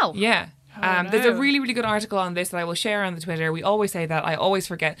 Wow. Yeah. There's a really, really good article on this that I will share on the Twitter. We always say that. I always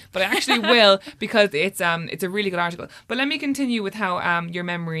forget, but I actually will because it's a really good article. But let me continue with how your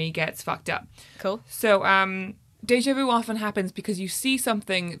memory gets fucked up. Cool. So déjà vu often happens because you see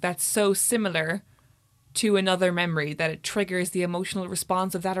something that's so similar to another memory that it triggers the emotional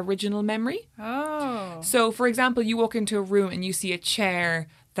response of that original memory. Oh. So, for example, you walk into a room and you see a chair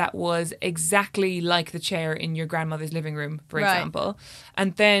that was exactly like the chair in your grandmother's living room, for example.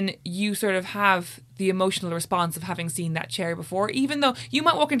 And then you sort of have the emotional response of having seen that chair before, even though you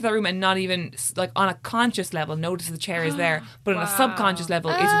might walk into that room and not even like on a conscious level notice the chair is there, but on a subconscious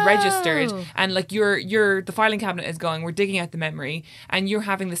level it's registered, and like the filing cabinet is going, we're digging out the memory, and you're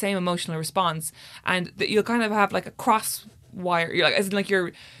having the same emotional response, and you'll kind of have like a cross wire, you're like, as in like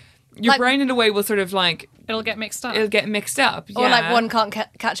your brain in a way will sort of like it'll get mixed up. Or like one can't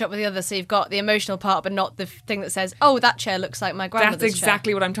catch up with the other, so you've got the emotional part but not the thing that says, oh, that chair looks like my grandmother's That's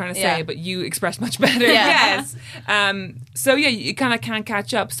exactly chair. what I'm trying to say, but you express much better. Yes. So yeah, you kind of can't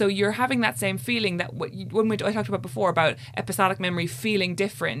catch up, so you're having that same feeling that I talked about before about episodic memory feeling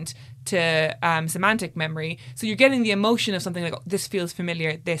different to semantic memory. So you're getting the emotion of something like, oh, this feels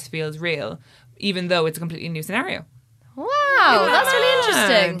familiar, this feels real, even though it's a completely new scenario. Wow, that's really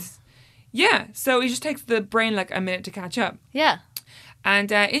interesting. Yeah, so it just takes the brain like a minute to catch up. Yeah.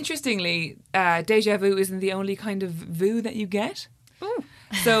 And interestingly, déjà vu isn't the only kind of vu that you get. Ooh.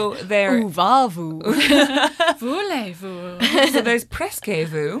 So there... Ooh, va-vu. Voulez-vous. So there's presque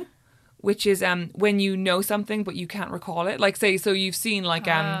vu, which is when you know something but you can't recall it. Like, say, so you've seen like...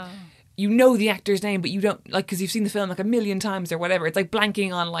 You know the actor's name, but you don't, like, because you've seen the film like a million times or whatever. It's like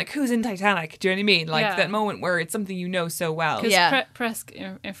blanking on, like, who's in Titanic? Do you know what I mean? Like, that moment where it's something you know so well. Because presque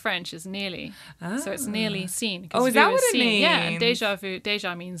in French is nearly. So it's nearly seen. Oh, is that what it means? Yeah, and déjà vu,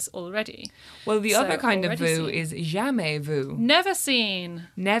 déjà means already. Well, the other kind of vu seen. is jamais vu. Never seen.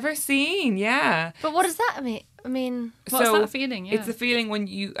 Never seen, yeah. But what does that mean? I mean... What's that feeling? Yeah. It's the feeling when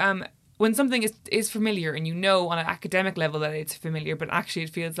you... when something is familiar and you know on an academic level that it's familiar, but actually it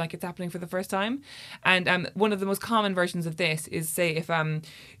feels like it's happening for the first time. And one of the most common versions of this is, say, if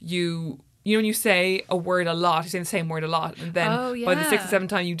you when you say a word a lot, you're saying the same word a lot, and then by the 6th or 7th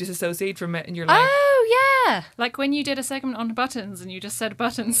time you disassociate from it and you're like... Oh, yeah. Like when you did a segment on buttons and you just said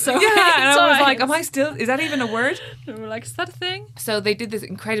buttons so many times. And I was like, is that even a word? And we were like, is that a thing? So they did this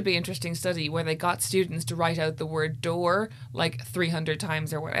incredibly interesting study where they got students to write out the word door like 300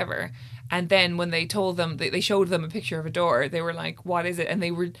 times or whatever. And then when they told them, they showed them a picture of a door, they were like, what is it? And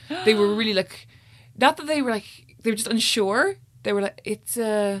they were really like, not that they were like, they were just unsure. They were like, it's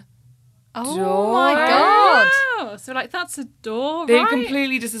a door. Oh my God. Wow. So like, that's a door, They right?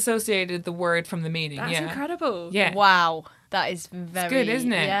 completely disassociated the word from the meaning. That's incredible. Yeah. Wow. That is very... It's good,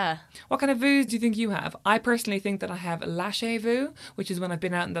 isn't it? Yeah. What kind of vus do you think you have? I personally think that I have lâché vu, which is when I've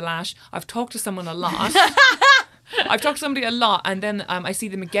been out in the lash. I've talked to someone a lot. I've talked to somebody a lot, and then I see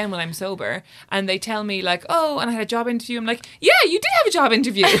them again when I'm sober, and they tell me like, oh, and I had a job interview. I'm like, yeah, you did have a job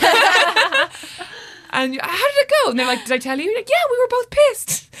interview. And how did it go? And they're like, did I tell you? Like, yeah, we were both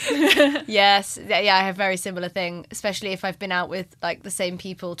pissed. Yes. Yeah, I have a very similar thing, especially if I've been out with like the same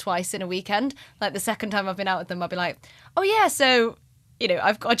people twice in a weekend. Like the second time I've been out with them, I'll be like, oh yeah, so,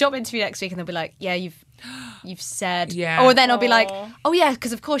 I've got a job interview next week, and they'll be like, yeah, you've said. Yeah. Or then I'll be like, oh yeah,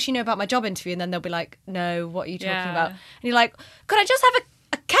 because of course you know about my job interview, and then they'll be like, no, what are you talking about? And you're like, could I just have a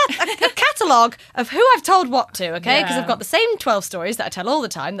catalogue of who I've told what to, okay? Because I've got the same 12 stories that I tell all the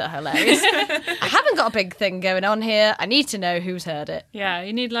time that are hilarious. I haven't got a big thing going on here. I need to know who's heard it. Yeah,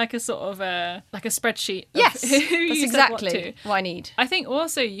 you need like a sort of like a spreadsheet. Yes, who that's you exactly said what to. what I need. I think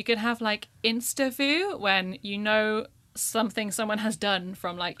also you could have like Insta-vu when you know something someone has done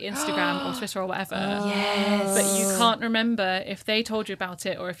from like Instagram or Twitter or whatever. Yes. But you can't remember if they told you about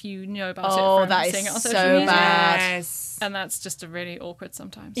it or if you know about Oh, it from that seeing is it on social so media. bad. Yes. And that's just really awkward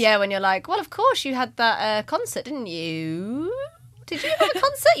sometimes. Yeah, when you're like, well, of course you had that concert, didn't you? Did you have a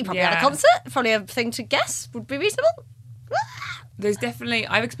concert? You probably had a Yeah. concert. Probably a thing to guess would be reasonable. There's definitely,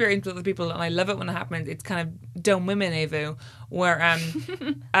 I've experienced with other people, and I love it when it happens. It's kind of dumb women, Evu, where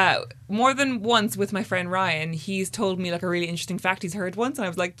more than once with my friend Ryan, he's told me like a really interesting fact he's heard once, and I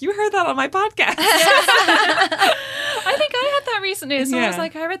was like, you heard that on my podcast. I think I had that recently. So I was Yeah.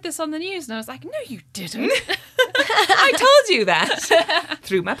 like, I read this on the news, and I was like, no, you didn't. I told you that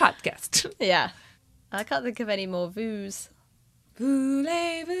through my podcast. Yeah. I can't think of any more voos.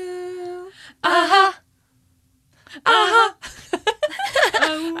 Voulez-vous? Aha. Aha.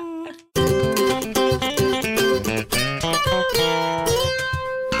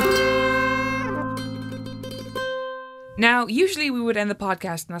 Now, usually we would end the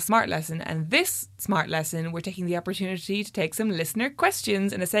podcast on a smart lesson, and this smart lesson, we're taking the opportunity to take some listener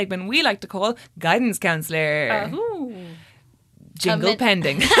questions in a segment we like to call Guidance Counsellor. Jingle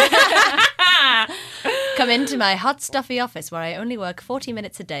pending. Come into my hot, stuffy office where I only work 40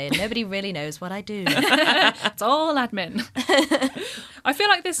 minutes a day and nobody really knows what I do. It's all admin. I feel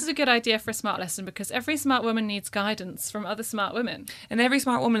like this is a good idea for a smart lesson because every smart woman needs guidance from other smart women. And every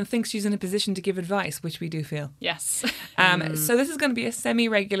smart woman thinks she's in a position to give advice, which we do feel. Yes. So this is going to be a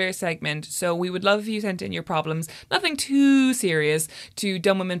semi-regular segment. So we would love if you sent in your problems, nothing too serious, to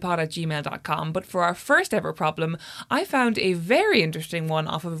dumbwomenpod@gmail.com. But for our first ever problem, I found a very interesting one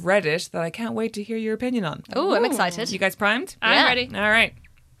off of Reddit that I can't wait to hear your opinion on. Oh, I'm excited. You guys primed? I'm Yeah. ready. All right.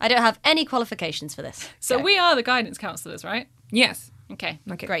 I don't have any qualifications for this. So we are the guidance counsellors, right? Yes. Okay.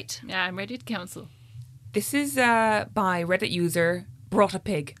 Okay. Great. Yeah, I'm ready to counsel. This is by Reddit user Brought a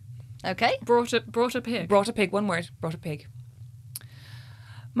Pig. Okay. Brought a pig. Brought a pig, one word. Brought a pig.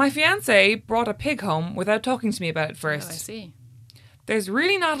 My fiance brought a pig home without talking to me about it Oh, first. I see. There's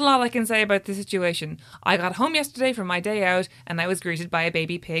really not a lot I can say about the situation. I got home yesterday from my day out and I was greeted by a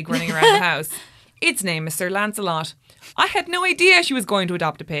baby pig running around the house. Its name is Sir Lancelot. I had no idea she was going to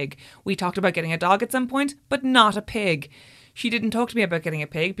adopt a pig. We talked about getting a dog at some point, but not a pig. She didn't talk to me about getting a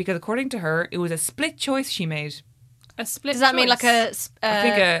pig because, according to her, it was a split choice she made. A split Does that mean like choice. I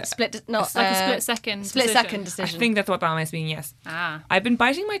think a- split? Not It's like a split second Split decision. second I decision. think that's what that must mean, yes. Ah. I've been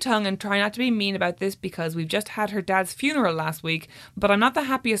biting my tongue and trying not to be mean about this because we've just had her dad's funeral last week, but I'm not the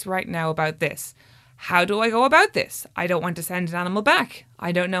happiest right now about this. How do I go about this? I don't want to send an animal back.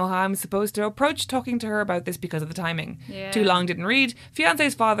 I don't know how I'm supposed to approach talking to her about this because of the timing. Yeah. Too long didn't read.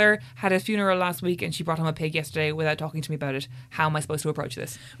 Fiance's father had a funeral last week and she brought home a pig yesterday without talking to me about it. How am I supposed to approach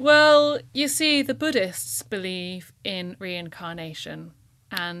this? Well, you see, the Buddhists believe in reincarnation.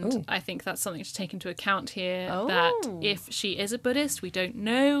 And I think that's something to take into account here. That if she is a Buddhist, we don't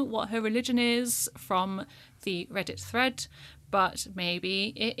know what her religion is from the Reddit thread, but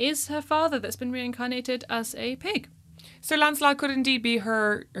maybe it is her father that's been reincarnated as a pig. Sir Lancelot could indeed be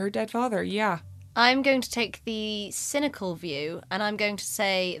her dead father, yeah. I'm going to take the cynical view, and I'm going to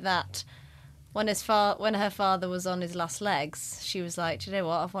say that when her father was on his last legs, she was like, do you know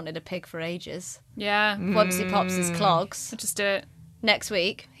what? I've wanted a pig for ages. Yeah. Once he pops his clogs Just do it. next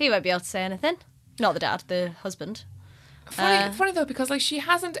week, he won't be able to say anything. Not the dad, the husband. Funny though, because like she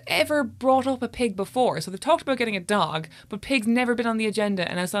hasn't ever brought up a pig before. So they've talked about getting a dog, but pig's never been on the agenda,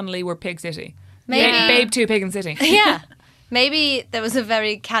 and now suddenly we're Pig City. Maybe- Babe 2 Pig and City. Yeah. Maybe there was a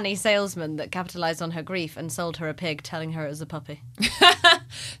very canny salesman that capitalised on her grief and sold her a pig, telling her it was a puppy. Do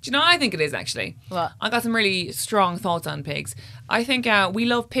you know what I think it is, actually? What? I got some really strong thoughts on pigs. I think we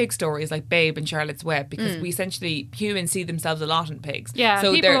love pig stories like Babe and Charlotte's Web because we essentially, humans see themselves a lot in pigs. Yeah,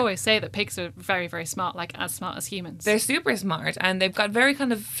 so people they're- always say that pigs are very, very smart, like as smart as humans. They're super smart and they've got very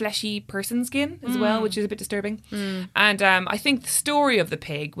kind of fleshy person skin as well, which is a bit disturbing. And I think the story of the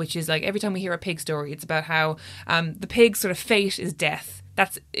pig, which is like every time we hear a pig story, it's about how the pig's sort of fate is death.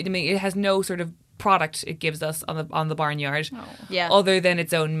 It has no sort of product it gives us on the barnyard Yeah. other than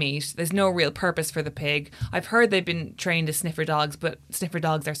its own meat. There's no real purpose for the pig. I've heard they've been trained as sniffer dogs, but sniffer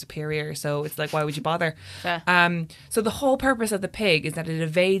dogs are superior, so it's like, why would you bother? Fair. So the whole purpose of the pig is that it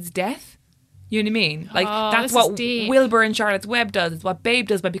evades death. You know what I mean? Like that's this is what deep. Wilbur and Charlotte's Web does. It's what Babe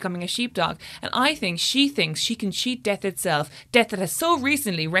does by becoming a sheepdog. And I think she thinks she can cheat death itself, death that has so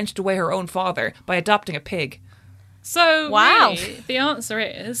recently wrenched away her own father, by adopting a pig. So, Wow. really, the answer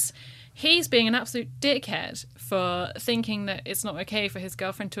is he's being an absolute dickhead for thinking that it's not okay for his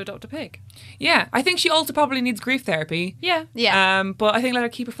girlfriend to adopt a pig. Yeah, I think she also probably needs grief therapy. Yeah. But I think let her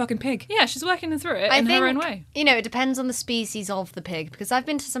keep her fucking pig. Yeah, she's working through it in her own way. You know, it depends on the species of the pig, because I've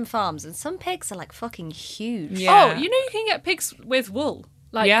been to some farms and some pigs are like fucking huge. Yeah. Oh, you know you can get pigs with wool.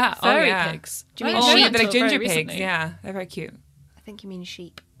 Like furry pigs. Do you mean they're sheep? like ginger pigs. Recently? Yeah, they're very cute. I think you mean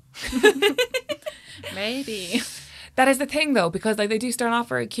sheep. Maybe. That is the thing, though, because like they do start off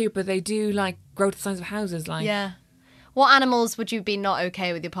very cute, but they do like grow to the size of houses. Like What animals would you be not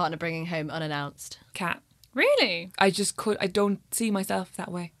okay with your partner bringing home unannounced? cat. Really? I don't see myself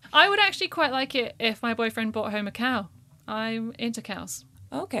that way. I would actually quite like it if my boyfriend brought home a cow. I'm into cows.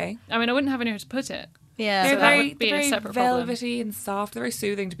 Okay. I mean, I wouldn't have anywhere to put it. Yeah. They're So that very, would be a very separate problem. velvety and soft. They're very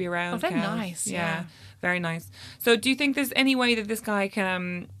soothing to be around. Oh, they're cows. nice, yeah. Very nice. So do you think there's any way that this guy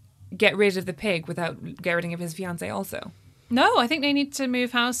can get rid of the pig without getting rid of his fiancée also? No, I think they need to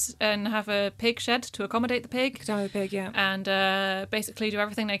move house and have a pig shed to accommodate the pig. Down with the pig, yeah. And basically do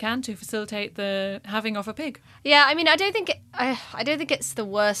everything they can to facilitate the having of a pig. Yeah, I mean, I don't think it's the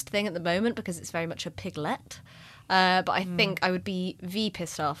worst thing at the moment because it's very much a piglet. But I think I would be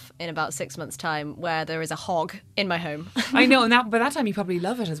pissed off in about 6 months' time where there is a hog in my home. I know, and by that time you probably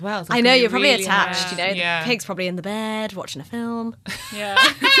love it as well. So I know, it's you're probably really attached, hard. you know. Yeah. The pig's probably in the bed watching a film. Yeah.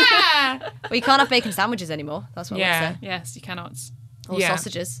 Well, you can't have bacon sandwiches anymore. That's what I would say. Yes, you cannot. Or Yeah.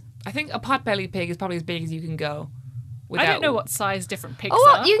 sausages. I think a pot-bellied pig is probably as big as you can go. I don't know what size different pigs Oh,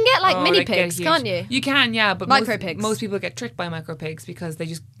 are. what? You can get like Oh, mini they get pigs, huge. can't you? You can, yeah, but Micro pigs. Most people get tricked by micro pigs because they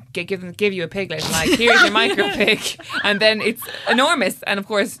just give you a piglet. Like, here's your micro pig, and then it's enormous. And of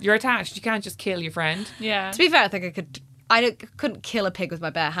course, you're attached. You can't just kill your friend. Yeah. To be fair, I think I couldn't kill a pig with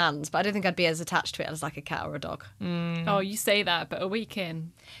my bare hands, but I don't think I'd be as attached to it as like a cat or a dog. Oh, you say that, but a week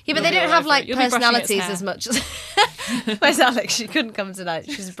in. Yeah, but you'll they don't be have all over like it. You'll be brushing its personalities hair. as much as. Where's Alex? She couldn't come tonight.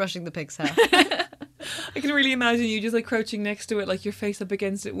 She's brushing the pig's hair. I can really imagine you just like crouching next to it, like your face up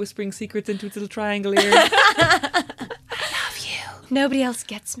against it, whispering secrets into its little triangle ear. Nobody else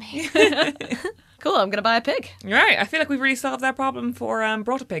gets me. Cool, I'm going to buy a pig. Right, I feel like we've really solved that problem for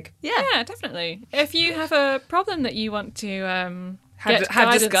brought a pig. Yeah, definitely. If you have a problem that you want to Have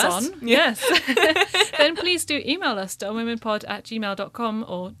guidance discussed. on, yes, then please do email us, dumbwomenpod@gmail.com,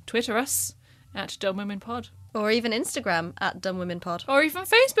 or Twitter us at dumbwomenpod. Or even Instagram at dumbwomenpod. Or even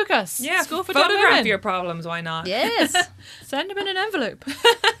Facebook us. Yeah, School for Dumb photograph Women. your problems, why not? Yes. Send them in an envelope.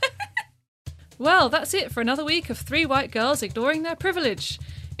 Well, that's it for another week of 3 white girls ignoring their privilege.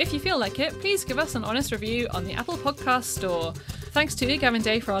 If you feel like it, please give us an honest review on the Apple Podcast Store. Thanks to Gavin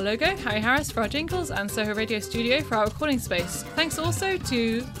Day for our logo, Harry Harris for our jingles, and Soho Radio Studio for our recording space. Thanks also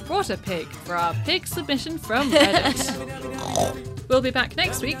to Brought a Pig for our pig submission from Reddit. We'll be back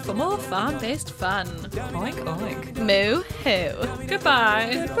next week for more farm-based fun. Oink, oink. Moo hoo.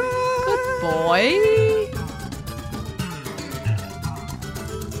 Goodbye. Good boy.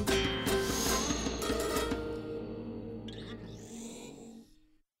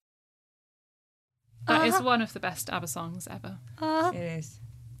 That is one of the best ABBA songs ever. It is.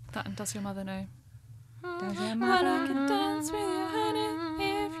 That and Does Your Mother Know? Does your But I can dance with you, honey,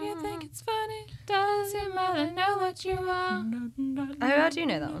 if you think it's funny. Does your mother know what you are? Oh, how do you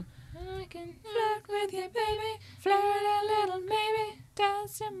know that one? I can flirt with you, baby, flirt a little, maybe.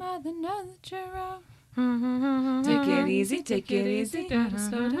 Does your mother know that you're wrong? Take it easy, take it easy. Gotta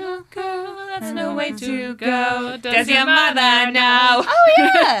slow down, girl. That's no way to go. Does your mother know? Oh,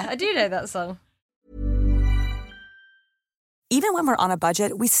 yeah. I do know that song. Even when we're on a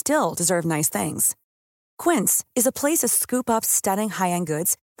budget, we still deserve nice things. Quince is a place to scoop up stunning high-end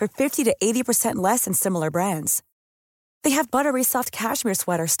goods for 50 to 80% less than similar brands. They have buttery soft cashmere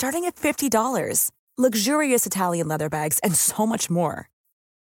sweaters starting at $50, luxurious Italian leather bags, and so much more.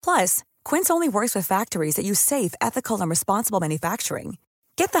 Plus, Quince only works with factories that use safe, ethical, and responsible manufacturing.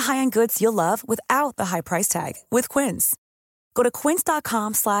 Get the high-end goods you'll love without the high price tag with Quince. Go to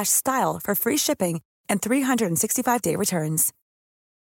quince.com/style for free shipping and 365-day returns.